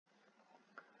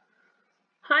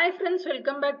Hi friends,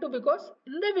 welcome back to because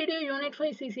in the video unit 5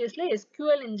 CCS la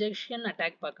SQL injection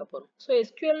attack பார்க்க போறோம். So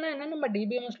SQL னா என்ன நம்ம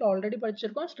DBMS ல ஆல்ரெடி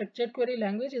படிச்சிருக்கோம். Structured query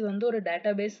language இது வந்து ஒரு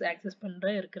database access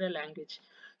பண்ற இருக்கிற language.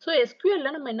 So SQL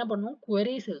ல நம்ம என்ன பண்ணுவோம்?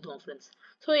 Queries எழுதுவோம் friends.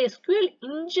 So SQL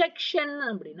injection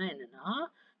அப்படினா என்னன்னா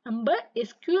நம்ம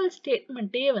SQL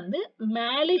statementே வந்து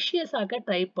malicious ஆக்க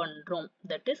ட்ரை பண்றோம்.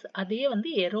 That is அதே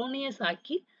வந்து erroneous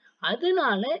ஆக்கி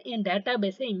அதனால என்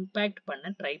database இம்பாக்ட்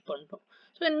பண்ண ட்ரை பண்றோம்.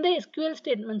 So இந்த SQL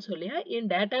statement சொல்லியா என்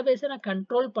database நான்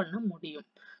control பண்ண முடியும்.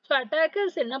 So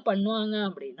attackers என்ன பண்ணுவாங்க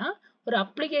அப்படின்னா ஒரு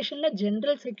applicationல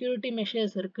general security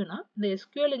measures இருக்குன்னா இந்த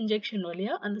SQL injection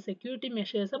வழியா அந்த security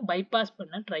measures bypass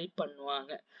பண்ண ட்ரை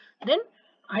பண்ணுவாங்க. Then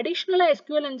additional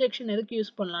SQL injection எதுக்கு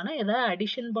யூஸ் பண்ணலாம்னா ஏதாவது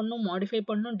addition பண்ணும், modify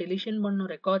பண்ணும், deletion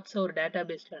பண்ணும் records ஒரு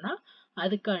databaseலனா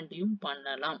அதுக்காண்டியும்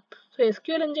பண்ணலாம். So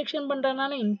SQL injection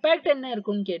பண்றதுனால impact என்ன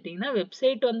இருக்குன்னு கேட்டீங்கன்னா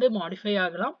வெப்சைட் வந்து modify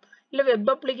ஆகலாம். இல்ல web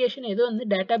application எது வந்து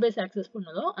database access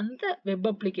பண்ணுதோ அந்த web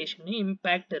application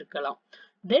impact இருக்கலாம்.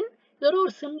 Then இது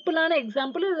ஒரு சிம்பிளான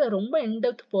எக்ஸாம்பிள், இது ரொம்ப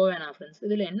in-depth போவேணாம் friends.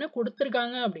 இதுல என்ன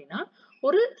கொடுத்திருக்காங்க அப்படின்னா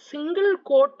ஒரு சிங்கிள்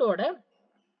கோட்டோட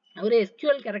ஒரு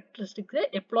SQL characteristics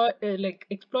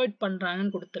exploit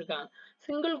பண்றாங்கன்னு கொடுத்திருக்காங்க.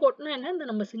 சிங்கிள் கோட்னா என்ன, இந்த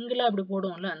நம்ம சிங்கிளா அப்படி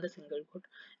போடுவோம்ல அந்த சிங்கிள் கோட்.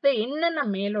 இதை என்ன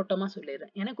நான் மேலோட்டமா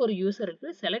சொல்லிடுறேன். எனக்கு ஒரு யூசர்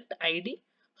இருக்கு, select ID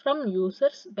from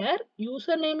users where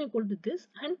username equal to this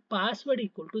and password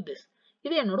equal to this.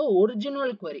 இது என்னோட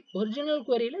ஒரிஜினல் query. ஒரிஜினல்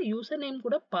queryல username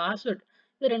கூட password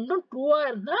இது ரெண்டும் ட்ரூவா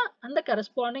இருந்தா அந்த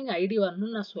கரஸ்பாண்டிங் ஐடி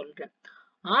வரணும்னு நான் சொல்றேன்.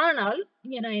 ஆனால்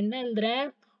இங்க நான் என்ன எழுதுறேன்,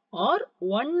 or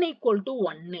 1 equal to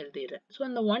 1 எழுதிடுறேன். So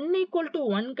இந்த 1 equal to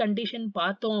 1 condition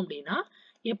பார்த்தோம் அப்படின்னா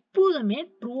எப்போதுமே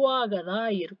ட்ரூ ஆகதான்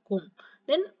இருக்கும்.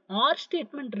 Then or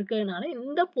statement இருக்கிறதுனால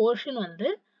இந்த portion வந்து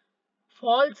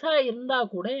ஃபால்ஸா இருந்தா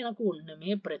கூட எனக்கு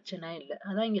ஒண்ணுமே பிரச்சனை இல்லை.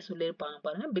 அதான் இங்க சொல்லியிருப்பாங்க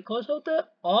பாருங்க. Because of the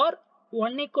or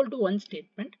 1 equal to 1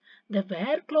 statement, the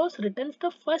where clause returns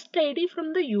the first ID from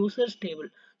the users table.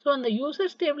 So அந்த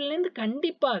users table இருந்து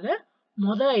கண்டிப்பாக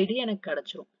மொத ID எனக்கு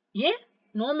கிடைச்சிரும். ஏன்?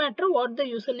 No matter what the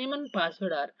username and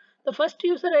password are, the first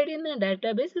user ID in the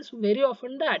database is very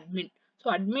often the admin. So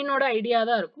adminோட idea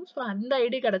தான் இருக்கும். So அந்த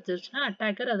ஐடி கிடைச்சிருச்சுன்னா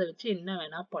அட்டாக்கர் அதை வச்சு என்ன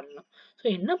வேணா பண்ணலாம். ஸோ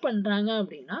என்ன பண்றாங்க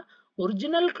அப்படின்னா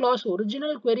ஒரிஜினல் கிளாஸ்,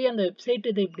 ஒரிஜினல் query அந்த வெப்சைட்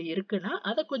இது இப்படி இருக்குன்னா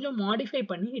அதை கொஞ்சம் மாடிஃபை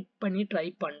பண்ணி ஹிட் பண்ணி ட்ரை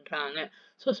பண்றாங்க.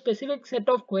 So specific set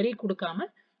of query கொடுக்காம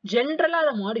ஜென்ரலா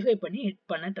அதை மாடிஃபை பண்ணி ஹிட்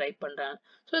பண்ண ட்ரை பண்றாங்க.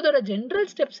 ஸோ இதோட ஜென்ரல்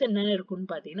ஸ்டெப்ஸ் என்னென்ன இருக்குன்னு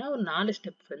பார்த்தீங்கன்னா ஒரு 4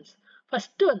 ஸ்டெப் ஃப்ரெண்ட்ஸ்.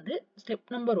 ஃபர்ஸ்ட் வந்து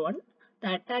step number 1,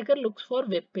 the attacker looks for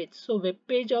web page. So web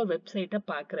page or website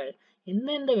பார்க்குறாரு.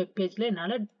 எந்தெந்த வெப் பேஜ்ல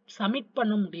என்னால சப்மிட்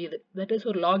பண்ண முடியுது, தட் இஸ்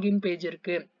ஒரு லாகின் பேஜ்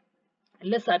இருக்கு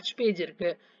இல்ல சர்ச் பேஜ் இருக்கு,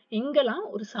 எங்கெல்லாம்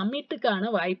ஒரு சப்மிட்டுக்கான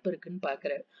வாய்ப்பு இருக்குன்னு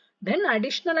பாக்குறாரு. தென்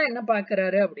அடிஷ்னலா என்ன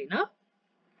பாக்குறாரு அப்படின்னா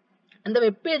அந்த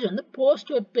வெப் பேஜ் வந்து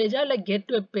போஸ்ட் வெப் பேஜா இல்ல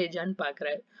கெட் வெப் பேஜான்னு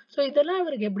பாக்குறாரு. ஸோ இதெல்லாம்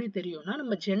இவருக்கு எப்படி தெரியும்னா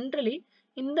நம்ம ஜென்ரலி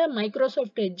இந்த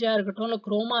மைக்ரோசாஃப்ட் எட்ஜா இருக்கட்டும் இல்ல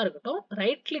குரோமா இருக்கட்டும்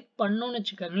ரைட் கிளிக் பண்ணோம்னு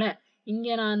வச்சுக்கோங்களேன். இங்க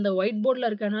நான் அந்த ஒயிட் போர்ட்ல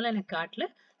இருக்கனால எனக்கு காட்டல.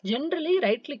 ஜென்ரலி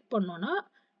ரைட் கிளிக் பண்ணோம்னா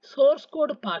சோர்ஸ்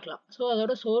கோடு பார்க்கலாம். ஸோ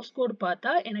அதோட சோர்ஸ் கோடு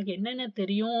பார்த்தா எனக்கு என்னென்ன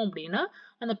தெரியும் அப்படின்னா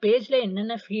அந்த பேஜ்ல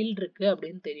என்னென்ன ஃபீல்ட் இருக்கு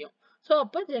அப்படின்னு தெரியும். ஸோ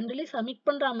அப்போ ஜென்ரலி சப்மிட்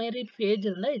பண்ற மாதிரி பேஜ்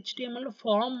இருந்தால் HTML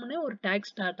ஃபார்ம்னு ஒரு டேக்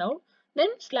ஸ்டார்ட் ஆகும்,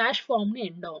 தென் ஸ்லாஷ் ஃபார்ம்னு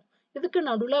எண்ட் ஆகும். இதுக்கு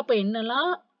நடுவில் அப்போ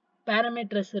என்னெல்லாம்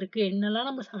பேராமீட்டர்ஸ் இருக்கு, என்னெல்லாம்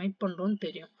நம்ம சப்மிட் பண்றோம்னு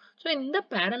தெரியும். ஸோ இந்த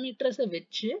பேராமீட்டர்ஸை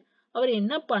வச்சு அவர்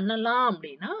என்ன பண்ணலாம்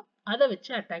அப்படின்னா அதை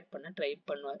வச்சு அட்டாக் பண்ண ட்ரை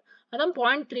பண்ணுவார். அதான்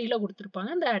பாயிண்ட் 3ல கொடுத்துருப்பாங்க,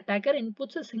 இந்த attacker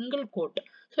inputs a single code.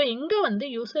 So எங்க வந்து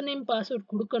யூசர் நேம் பாஸ்வேர்ட்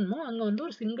கொடுக்கணுமோ அங்க வந்து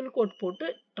ஒரு சிங்கிள் கோட் போட்டு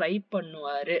ட்ரை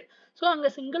பண்ணுவாரு. ஸோ அங்க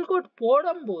சிங்கிள் கோட்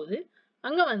போடும்போது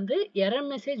அங்க வந்து எரர்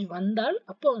மெசேஜ் வந்தால்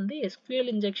அப்போ வந்து SQL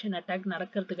இன்ஜெக்ஷன் அட்டாக்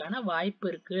நடக்கிறதுக்கான வாய்ப்பு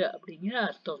இருக்கு அப்படிங்கிற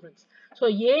அர்த்தம் ஃப்ரெண்ட்ஸ். ஸோ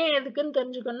ஏன் எதுக்குன்னு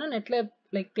தெரிஞ்சுக்கணும்னா நெட்ல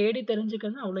தேடி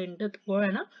தெரிஞ்சுக்கணும், அவ்வளோ இன்டெப்த்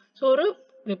போவேனா. ஸோ ஒரு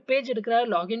வெப் பேஜ் இருக்கிறாரு,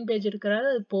 லாகின் பேஜ் இருக்கிறாரு,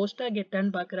 அது போஸ்டா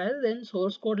கெட்டான்னு பாக்குறாரு. தென்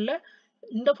சோர்ஸ் கோட்ல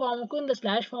இந்த ஃபார்முக்கும் இந்த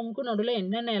ஸ்லாஷ் ஃபார்முக்கும் நடுவில்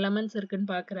என்னென்ன எலமெண்ட்ஸ் இருக்குன்னு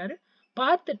பாக்குறாரு.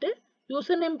 பார்த்துட்டு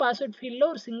யூசர் நேம் பாஸ்வேர்ட் ஃபீல்ட்ல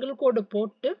ஒரு சிங்கிள்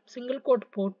கோட்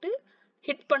போட்டு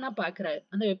ஹிட் பண்ண பாக்குறாரு.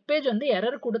 அந்த வெப் பேஜ் வந்து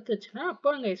எரர் கொடுத்துச்சுன்னா அப்போ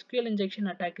அங்க SQL இன்ஜெக்ஷன்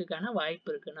அட்டாக்குக்கான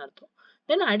வாய்ப்பு இருக்குன்னு அர்த்தம்.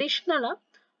 தென் அடிஷ்னலா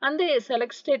அந்த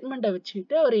செலக்ட் ஸ்டேட்மெண்ட்டை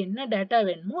வச்சுட்டு அவர் என்ன டேட்டா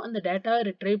வேணுமோ அந்த டேட்டாவை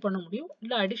ரிட்ரைவ் பண்ண முடியும்.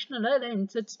 இல்லை அடிஷ்னலா ஏதாவது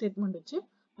இன்சர்ட் ஸ்டேட்மெண்ட் வச்சு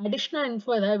அடிஷ்னல்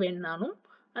இன்ஃபோ ஏதாவது வேணும்னாலும்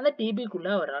அந்த டிபிக்குள்ள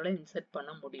அவரால் இன்சர்ட்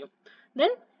பண்ண முடியும்.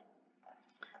 தென்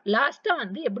லாஸ்டா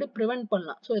வந்து எப்படி ப்ரிவென்ட்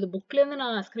பண்ணலாம். ஸோ இது புக்ல இருந்து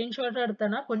நான் ஸ்கிரீன்ஷாட்டா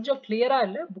எடுத்தேன்னா கொஞ்சம் கிளியரா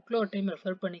இல்லை, புக்ல ஒரு டைம்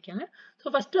ரெஃபர் பண்ணிக்கோங்க. ஸோ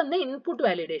ஃபர்ஸ்ட் வந்து இன்புட்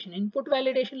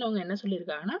வேலிடேஷன்ல அவங்க என்ன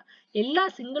சொல்லியிருக்காங்கன்னா எல்லா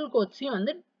சிங்கிள் கோட்ஸையும்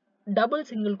வந்து double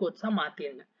single கோட்ஸா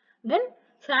மாத்திருங்க. Then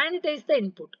sanitise the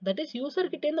input, that is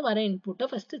user கிட்ட இருந்து வர இன்புட்டை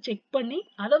ஃபர்ஸ்ட் செக் பண்ணி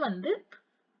அதை வந்து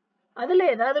அதுல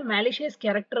ஏதாவது மேலிஷியஸ்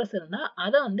கேரக்டர்ஸ் இருந்தா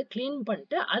அதை வந்து கிளீன்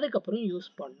பண்ணிட்டு அதுக்கப்புறம்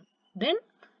யூஸ் பண்ணும். தென்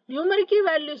நியூமரிக்கல்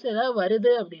வேல்யூஸ் ஏதாவது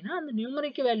வருது அப்படின்னா அந்த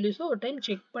நியூமரிக்கல் வேல்யூஸை ஒரு டைம்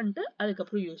செக் பண்ணிட்டு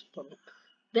அதுக்கப்புறம் யூஸ் பண்ணும்.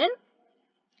 தென்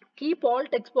keep all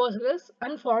text boxes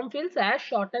and form fields as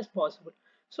short as possible.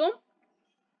 So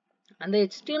அந்த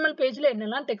HTML பேஜ்ல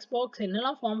என்னெல்லாம் டெக்ஸ்ட் பாக்ஸ்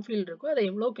என்னெல்லாம் ஃபார்ம் ஃபீல்ட் இருக்கோ அதை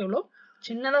எவ்வளோக்கு எவ்வளோ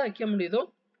சின்னதாக வைக்க முடியுதோ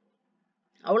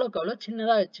அவ்வளோக்கு அவ்வளோ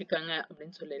சின்னதாக வச்சுக்கோங்க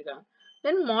அப்படின்னு சொல்லியிருக்காங்க.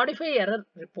 தென் modify error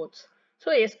reports. So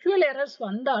SQL errors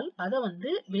வந்தால் அதை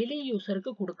வந்து வெளி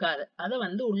யூசருக்கு கொடுக்காது, அதை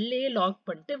வந்து உள்ளே லாக்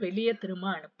பண்ணிட்டு வெளியே திரும்ப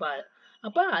அனுப்பாது.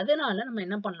 அப்போ அதனால நம்ம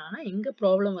என்ன பண்ணலாம்னா எங்கே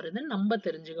ப்ராப்ளம் வருதுன்னு நம்ம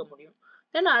தெரிஞ்சுக்க முடியும்.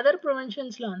 தென் அதர்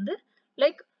ப்ரிவென்ஷன்ஸ்ல வந்து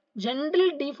like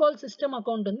general default system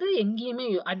account வந்து எங்கேயுமே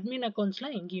அட்மின்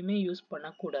அக்கௌண்ட்ஸ்லாம் எங்கேயுமே யூஸ்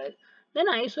பண்ணக்கூடாது. தென்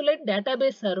isolate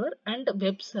database server and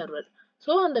web server.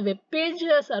 So அந்த வெப் பேஜ்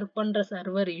சர்வ் பண்ணுற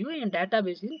சர்வரையும் என்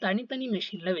டேட்டாபேஸையும் தனித்தனி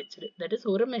மெஷினில் வச்சிரு. தட் இஸ்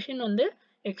ஒரு மெஷின் வந்து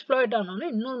எக்ஸ்ப்ளாய்ட்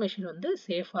ஆனாலும் இன்னொரு மெஷின் வந்து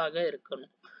சேஃபாக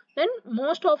இருக்கணும். தென்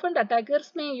most often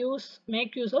attackers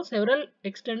make use of several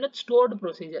extended stored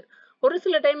procedure. ஒரு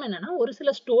சில டைம் என்னன்னா ஒரு சில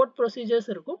ஸ்டோர்ட்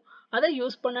ப்ரொசீஜர்ஸ் இருக்கும், அதை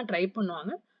யூஸ் பண்ண ட்ரை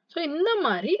பண்ணுவாங்க. ஸோ இந்த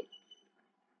மாதிரி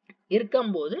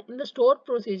இருக்கும்போது இந்த ஸ்டோர்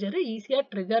ப்ரொசீஜரை ஈஸியாக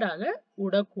ட்ரிகர் ஆக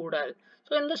விடக்கூடாது.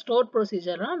 ஸோ இந்த ஸ்டோர்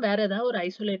ப்ரொசீஜர்லாம் வேற ஏதாவது ஒரு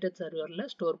ஐசோலேட்டட்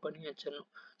சர்வரில் ஸ்டோர் பண்ணி வச்சிடணும்.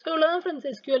 ஸோ இவ்வளோதான் friends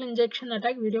SQL injection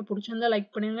attack. Video பிடிச்சிருந்தா லைக்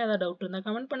பண்ணுங்க, ஏதாவது டவுட் இருந்தால்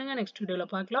கமெண்ட் பண்ணுங்க. நெக்ஸ்ட்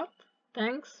வீடியோவில் பார்க்கலாம்.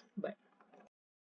 Thanks, by.